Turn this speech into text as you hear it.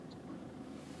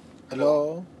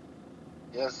Hello?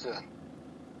 Yes, sir.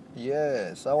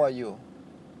 Yes, how are you?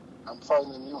 I'm fine,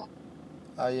 and you?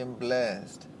 I am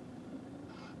blessed.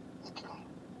 Thank you.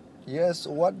 Yes,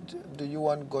 what do you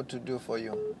want God to do for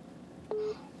you?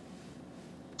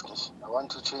 Yes, I want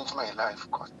to change my life,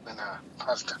 God. When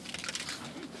pastor,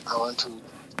 I want to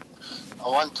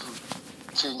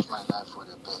change my life for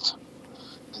the better,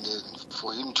 and then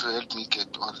for Him to help me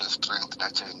get all the strength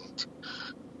that I need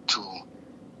to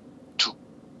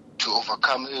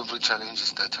overcome every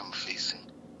challenges that I'm facing.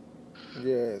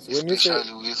 Yes,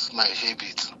 Especially with my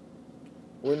habits.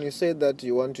 When you say that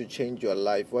you want to change your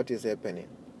life, what is happening?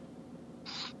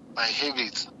 My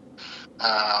habits.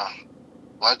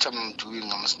 What I'm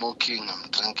doing, I'm smoking, I'm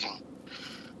drinking,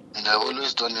 and I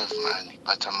always don't have money.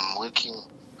 But I'm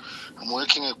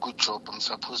working a good job. I'm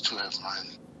supposed to have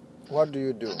money. What do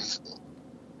you do?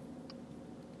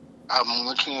 I'm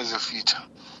working as a fitter,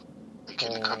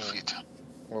 mechanical fitter.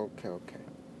 Okay.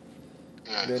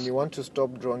 Yes. Then you want to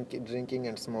stop drinking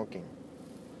and smoking?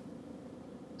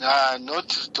 Not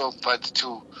to stop, but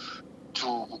to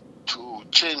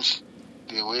change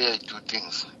the way I do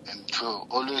things and to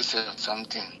always have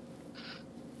something.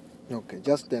 Okay,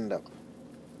 just stand up.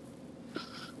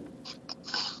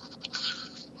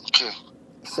 Okay.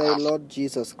 Say, Lord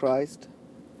Jesus Christ.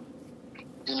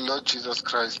 In Lord Jesus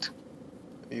Christ.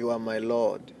 You are my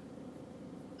Lord.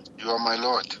 You are my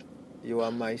Lord. You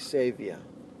are my Savior.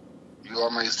 You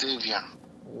are my Savior.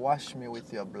 Wash me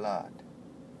with your blood.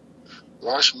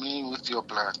 Wash me with your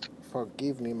blood.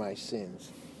 Forgive me my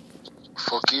sins.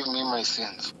 Forgive me my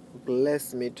sins.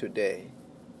 Bless me today.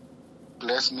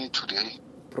 Bless me today.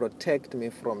 Protect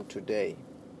me from today.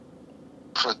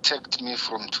 Protect me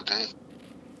from today.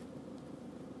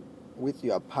 With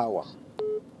your power.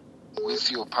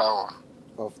 With your power.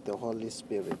 Of the Holy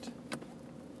Spirit.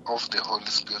 Of the Holy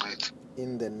Spirit.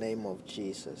 In the name of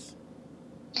Jesus.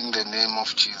 In the name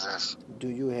of Jesus. Do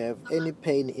you have any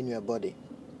pain in your body?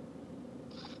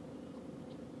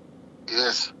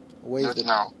 Yes. Where Not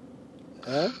now.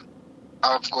 Huh?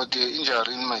 I've got an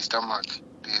injury in my stomach.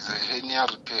 There's a hernia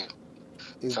repair.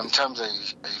 Sometimes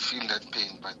I feel that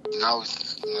pain, but now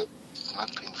it's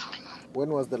not painful now. When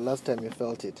was the last time you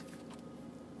felt it?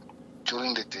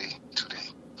 During the day, today.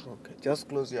 Okay, just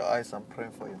close your eyes and pray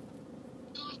for you.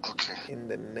 Okay. In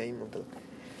the name of the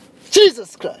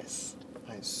Jesus Christ,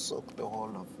 I soak the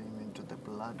whole of him into the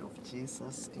blood of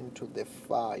Jesus, into the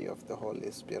fire of the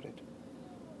Holy Spirit.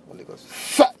 Holy Ghost,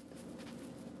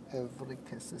 every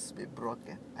curses be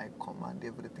broken. I command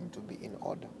everything to be in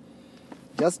order.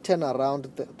 Just turn around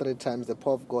 3 times. The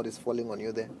power of God is falling on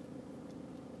you there.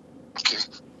 Okay.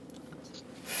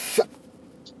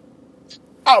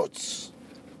 Out.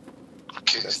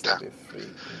 Okay, Let's be free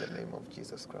in the name of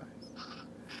Jesus Christ.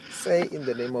 Say, in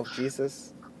the name of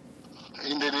Jesus.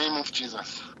 In the name of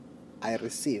Jesus. I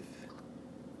receive.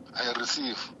 I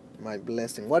receive. My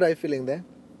blessing. What are you feeling there?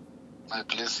 My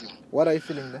blessing. What are you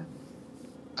feeling there?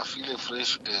 I feel a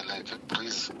fresh air, like a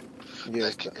breeze.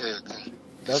 Yes. Like air.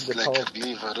 That's the like power. a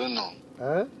leaf, I don't know.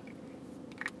 Huh?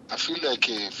 I feel like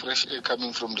a fresh air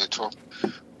coming from the top,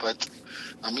 but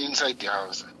I'm inside the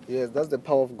house. Yes, that's the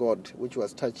power of God which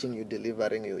was touching you,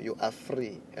 delivering you. You are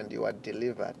free and you are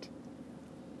delivered.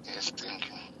 Yes, thank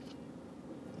you.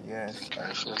 Yes. Thank you.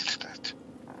 I felt that.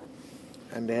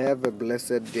 And have a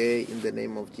blessed day in the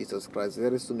name of Jesus Christ.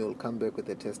 Very soon you will come back with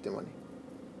a testimony.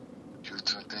 You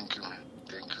too. Thank you, man.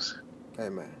 Thank you, sir.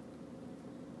 Amen.